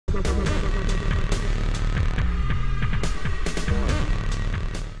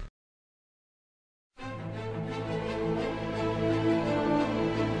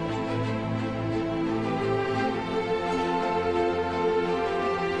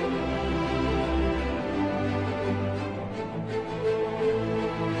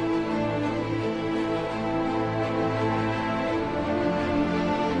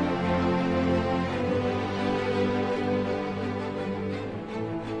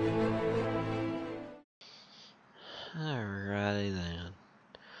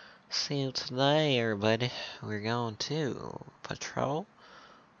So today, everybody, we're going to patrol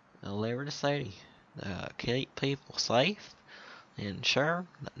the Liberty City to keep people safe and ensure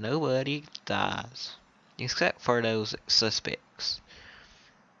that nobody dies, except for those suspects,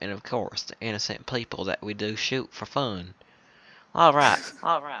 and of course the innocent people that we do shoot for fun. Alright,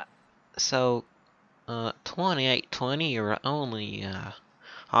 so 2820, you're the only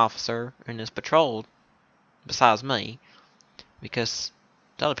officer in this patrol besides me, because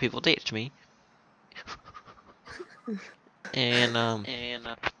the other people ditched me. And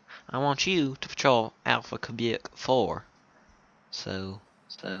I want you to patrol Alpha Quebec 4. So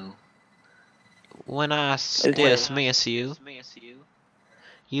when I dismiss you,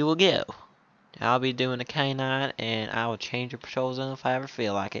 you will go. I'll be doing a K9 and I will change your patrol zone if I ever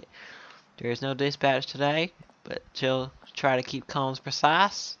feel like it. There is no dispatch today, but she'll try to keep comms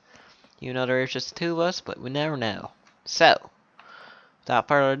precise. You know there is just two of us, but we never know. So, without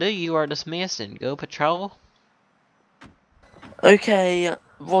further ado, you are dismissed and go patrol. Okay,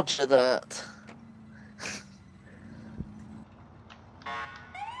 roger that.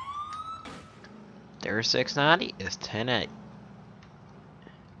 There's 690 is 10-8.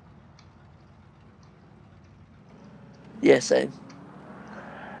 Yeah, same.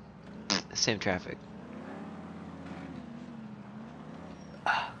 Same traffic.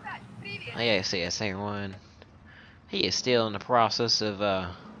 AACS everyone. He is still in the process of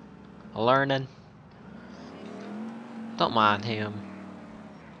learning. Don't mind him.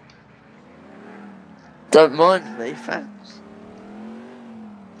 Don't mind me, thanks.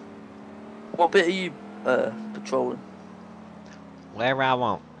 What bit are you patrolling? Wherever I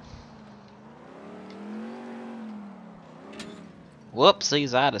want.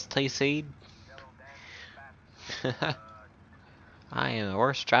 Whoopsies, I just TC'd. I am the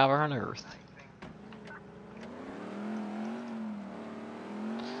worst driver on earth.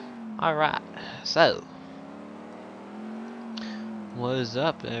 Alright, so. What's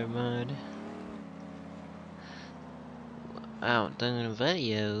up, everybody? I haven't done a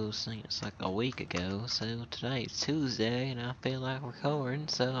video since like a week ago, so today's Tuesday and I feel like recording,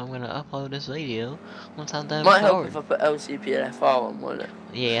 so I'm gonna upload this video once I'm done Might help recording. if I put LCPD on, won't it?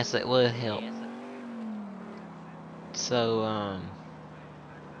 Yes, it would help. So,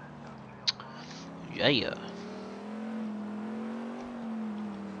 yeah.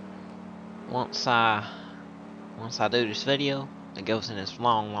 Once I do this video, it goes in this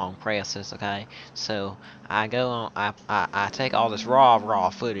long process, okay? So I go on, I take all this raw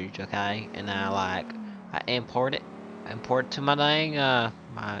footage, okay, and I import it to my dang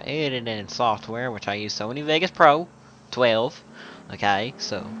my editing software, which I use Sony Vegas Pro 12, okay.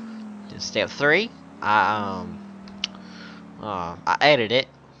 So step 3, I edit it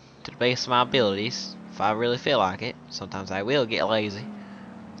to the best of my abilities if I really feel like it. Sometimes I will get lazy.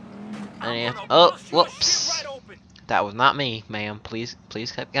 And oh, whoops. That was not me, ma'am. Please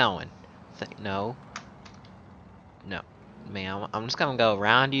keep going. No, ma'am. I'm just gonna go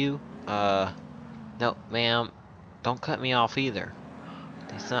around you. No, ma'am. Don't cut me off either.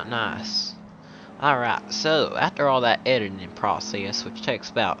 That's not nice. Alright, so after all that editing process, which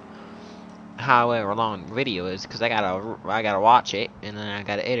takes about however long the video is, because I gotta watch it and then I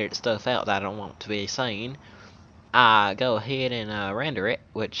gotta edit stuff out that I don't want to be seen. I go ahead and render it,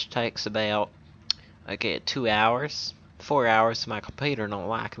 which takes about 2 hours, 4 hours. My computer don't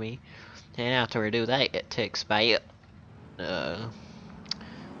like me. And after I do that, it takes about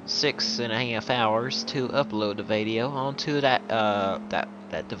 6.5 hours to upload the video onto that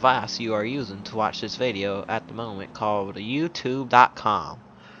that device you are using to watch this video at the moment, called youtube.com.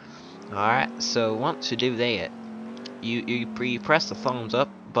 Alright, so once you do that, you press the thumbs up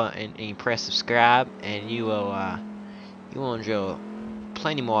button and you press subscribe, and you will enjoy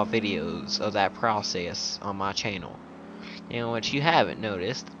plenty more videos of that process on my channel. And what you haven't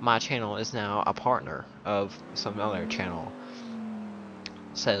noticed, my channel is now a partner of some other channel.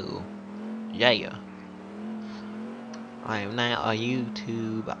 So, yeah. I am now a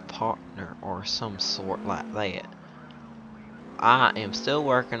YouTube partner or some sort like that. I am still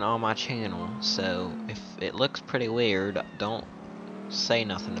working on my channel, so if it looks pretty weird, don't say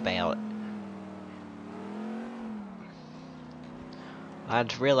nothing about it. I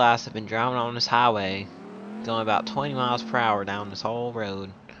just realized I've been driving on this highway, going about 20 miles per hour down this whole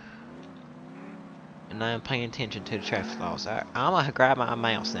road, and I'm paying attention to the traffic laws. I'm gonna grab my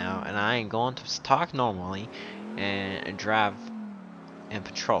mouse now, and I am going to talk normally and drive and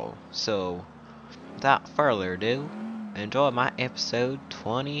patrol. So, without further ado, enjoy my episode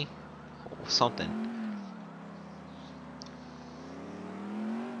 20 something.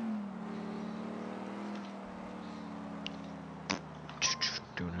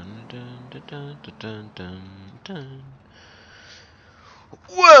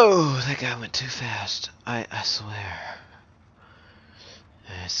 Whoa! That guy went too fast. I swear.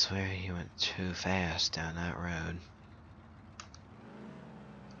 I swear he went too fast down that road.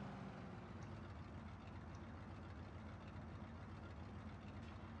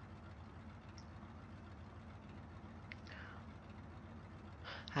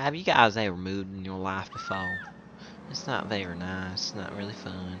 Have you guys ever moved in your life before? It's not very nice. It's not really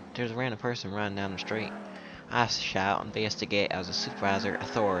fun. There's a random person running down the street. I shout, investigate as a supervisor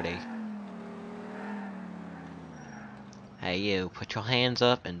authority. Hey you, put your hands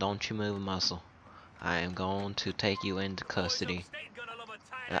up and don't you move a muscle. I am going to take you into custody.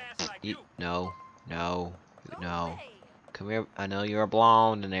 No, no, no. Come here. I know you're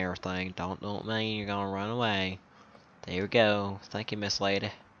blonde and everything. Don't mean you're gonna run away. There we go. Thank you, Miss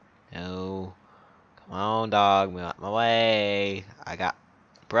Lady. No. Come on, dog. Move out my way.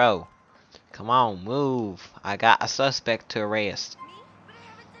 Bro. Come on, move. I got a suspect to arrest.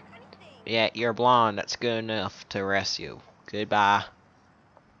 Yeah, you're blonde. That's good enough to arrest you. Goodbye.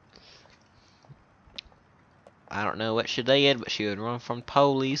 I don't know what she did, but she would run from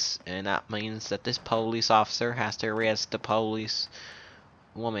police, and that means that this police officer has to arrest the police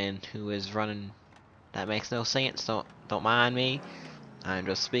woman who is running. That makes no sense. Don't mind me. I'm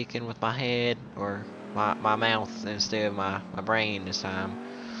just speaking with my head or my mouth instead of my brain this time.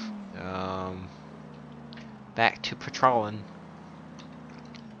 Back to patrolling.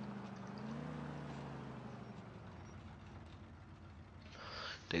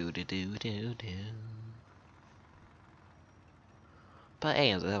 Do do do do do. But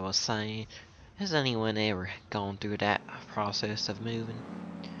as I was saying, has anyone ever gone through that process of moving?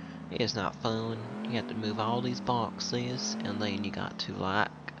 It's not fun. You have to move all these boxes, and then you got to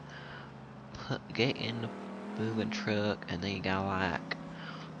like get in the moving truck, and then you gotta like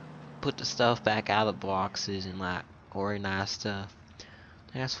put the stuff back out of the boxes and like organize stuff.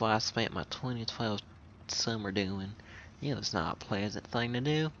 That's what I spent my 2012 summer doing. It was not a pleasant thing to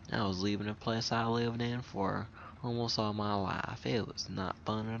do. I was leaving the place I lived in for almost all my life. It was not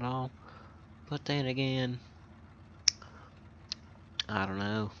fun at all. But then again, I don't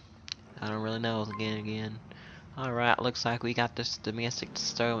know. I don't really know again. Alright, looks like we got this domestic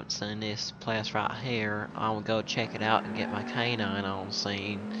disturbance in this place right here. I'm gonna go check it out and get my canine on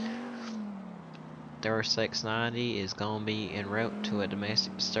scene. 3690 is gonna be en route to a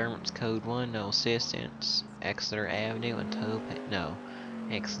domestic disturbance code 1, no assistance. Exeter Avenue and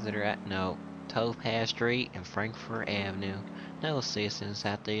Topaz Street and Frankfurt Avenue. No assistance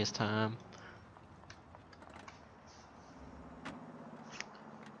at this time.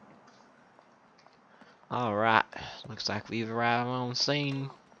 Alright, looks like we've arrived on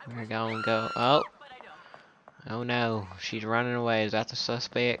scene. We're gonna go. Oh no, she's running away. Is that the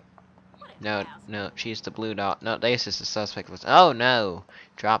suspect? No, she's the blue dog. No, this is the suspect. Oh no!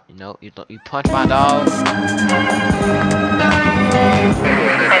 No, you punch my dog.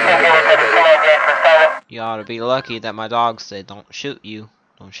 You ought to be lucky that my dog said don't shoot you.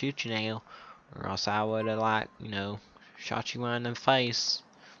 Don't shoot you now. Or else I would have, like, shot you in the face.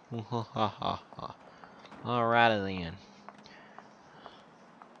 Alrighty then.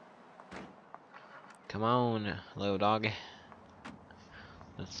 Come on, little doggy.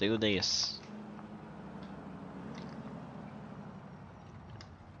 Let's do this.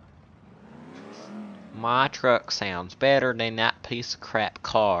 My truck sounds better than that piece of crap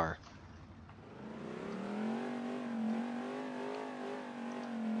car.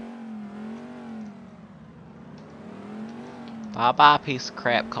 Bye bye, piece of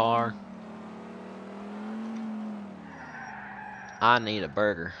crap car. I need a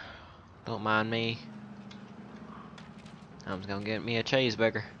burger. Don't mind me. I'm just gonna get me a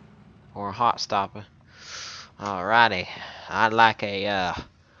cheeseburger. Or a hot stopper. Alrighty. I'd like a,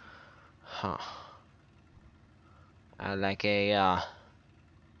 I'd like a,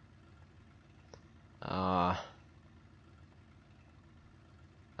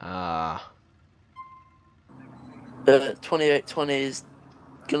 2820 is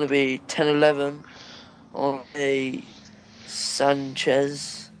gonna be 1011 on a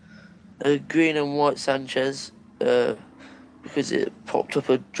Sanchez, a green and white Sanchez, because it popped up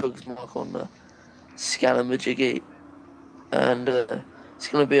a drugs mark on the scanner majiggy, and it's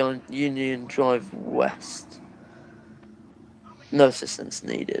gonna be on Union Drive West. No assistance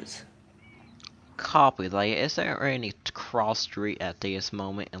needed. copy that. Is there any cross street at this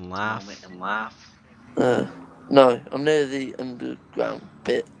moment in life? No, I'm near the underground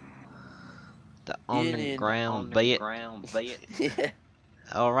bit. The underground bit? Yeah.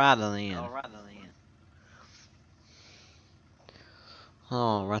 Alrighty then.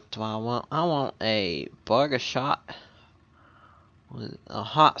 Oh, what do I want? I want a burger shot with a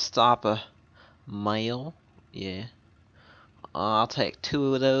hot stopper meal. Yeah. I'll take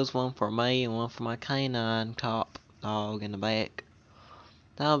 2 of those, one for me and one for my canine top dog in the back.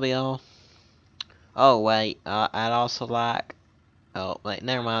 That'll be all. Oh wait, I'd also like. Oh wait,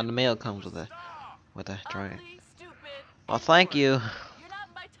 never mind. The meal comes with a drink. Well, thank you. You're not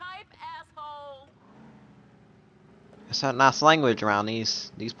my type, asshole. It's a nice language around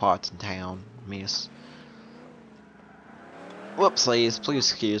these parts of town, miss. Whoopsies,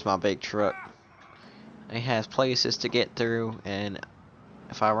 please excuse my big truck. It has places to get through, and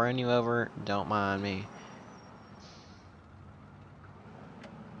if I run you over, don't mind me.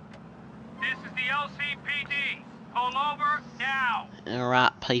 This is the LCPD. Pull over now.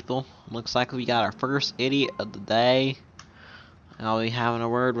 Alright, people. Looks like we got our first idiot of the day. I'll be having a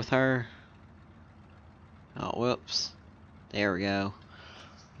word with her. Oh, whoops. There we go.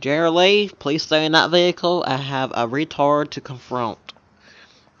 Jerry Lee, please stay in that vehicle. I have a retard to confront.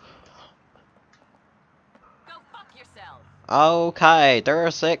 Go fuck yourself. Okay,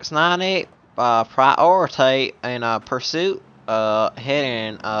 3690, priority in pursuit,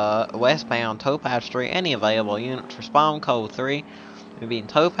 heading westbound Topaz Street. Any available units respond, code 3. We'll be in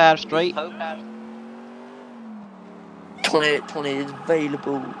Topaz Street. 2820 is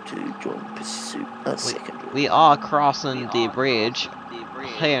available to join pursuit. That's secondary. We are crossing the bridge,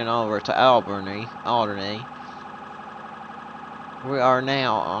 heading over to Alderney. We are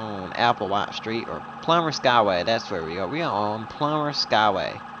now on Applewhite Street, or Plummer Skyway. That's where we are. We are on Plummer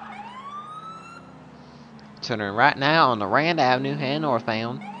Skyway. Turning right now on the Rand Avenue, heading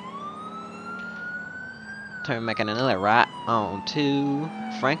northbound. Turn, making another right on to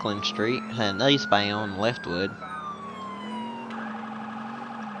Franklin Street, heading eastbound, Leftwood.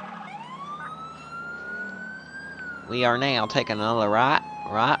 We are now taking another right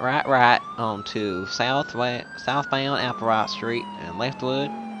onto southbound Applewhite Street and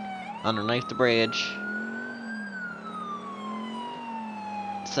Leftwood, underneath the bridge.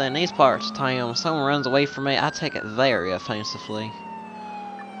 So in these parts of town, when someone runs away from me, I take it very offensively.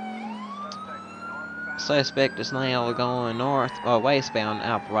 Suspect is now going north, or westbound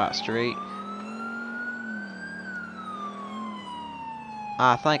Applewhite Street.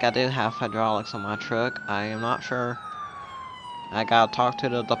 I think I do have hydraulics on my truck. I am not sure. I gotta talk to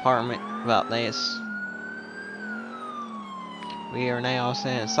the department about this. We are now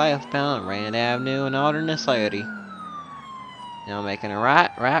sitting southbound Rand Avenue in Alderney City. Now making a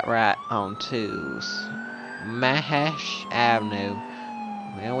right onto Mahash Avenue.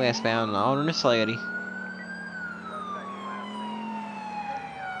 Well, westbound in Alderney City.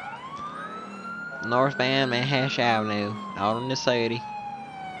 Northbound Mahash Avenue, Alderney City.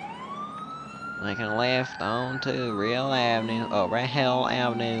 Making a left onto Real Avenue, Rahel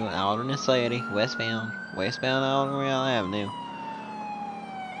Avenue, Alderney City, westbound on Real Avenue.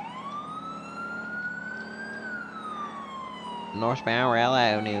 Northbound Rail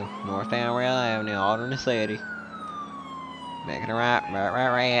Avenue, Alderney City. Making a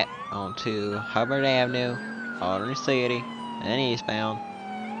right onto Hubbard Avenue, Alderney City, and eastbound.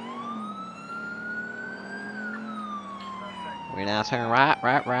 We now turn right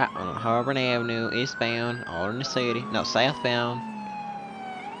on Hubbard Avenue, eastbound, Alderney City. No, southbound.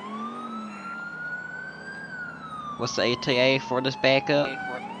 What's the ETA for this backup?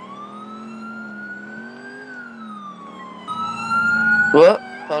 What?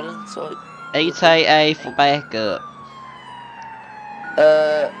 Pardon? Sorry. ETA for backup.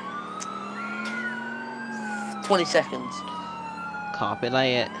 20 seconds. Copy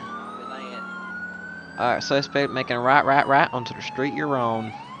that. Alright, suspect making a right onto the street you're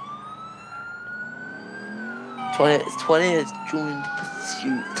on. 20 has joined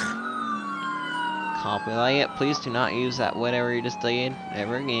pursuit. Copy that. Please do not use that whatever you just did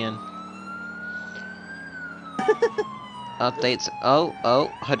ever again. Updates.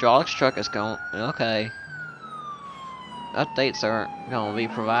 Oh, hydraulics truck is going. Okay. Updates aren't going to be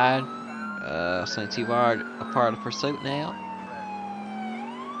provided. Since you are a part of pursuit now.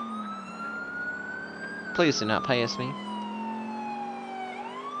 Please do not pass me.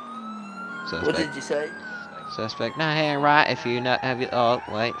 Suspect. What did you say? Suspect not heading right if you not have it. Oh,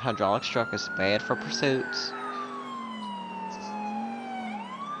 wait. Hydraulics truck is bad for pursuits.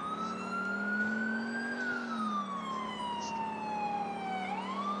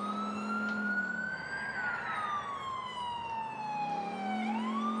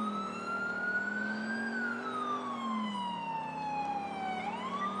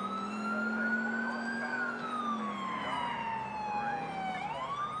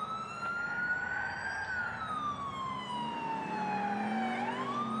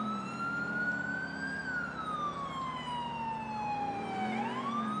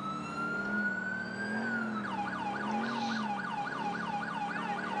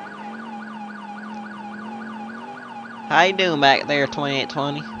 How you doing back there,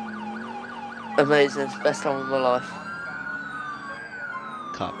 2820? Amazing. Best time of my life.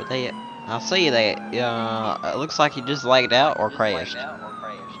 Copy that. I see that. It looks like you just lagged out or crashed.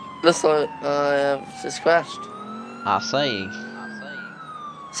 Looks like I have just crashed. I see.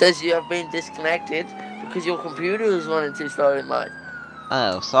 Says you have been disconnected because your computer is running too slowly, mate.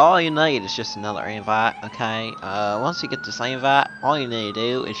 Oh, so all you need is just another invite, okay? Once you get this invite, all you need to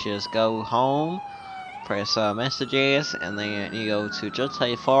do is just go home, press messages, and then you go to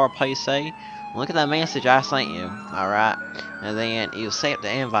GTA4 PC. Look at that message I sent you, alright? And then you accept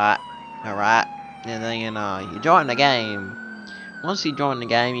the invite, alright? And then you join the game. Once you join the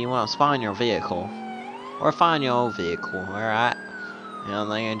game, you want to find your vehicle. Or find your own vehicle, alright?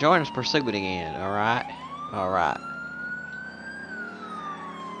 And then join this pursuit again, alright? Alright.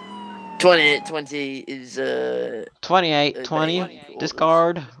 2820 is 2820, orders.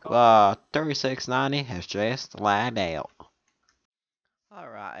 discard, 3690 has just lagged out.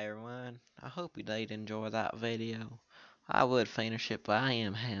 Alright everyone, I hope you did enjoy that video. I would finish it, but I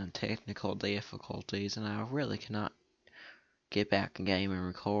am having technical difficulties and I really cannot get back in game and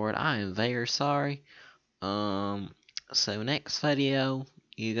record. I am very sorry. So next video,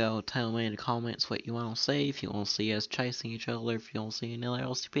 you go tell me in the comments what you want to see. If you want to see us chasing each other, if you want to see another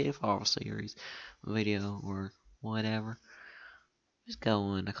LCPD Fall series video or whatever. Just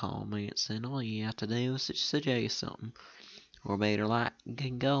go in the comments and all you have to do is suggest something. Or better like, you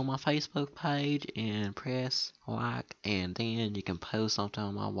can go on my Facebook page and press like and then you can post something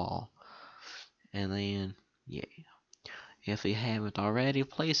on my wall. And then, yeah. If you haven't already,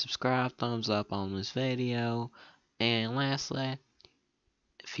 please subscribe, thumbs up on this video. And lastly,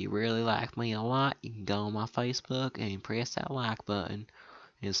 if you really like me a lot, you can go on my Facebook and press that like button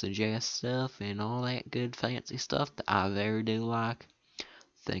and suggest stuff and all that good fancy stuff that I very do like.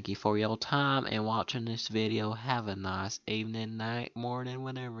 Thank you for your time and watching this video. Have a nice evening, night, morning,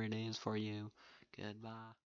 whatever it is for you. Goodbye.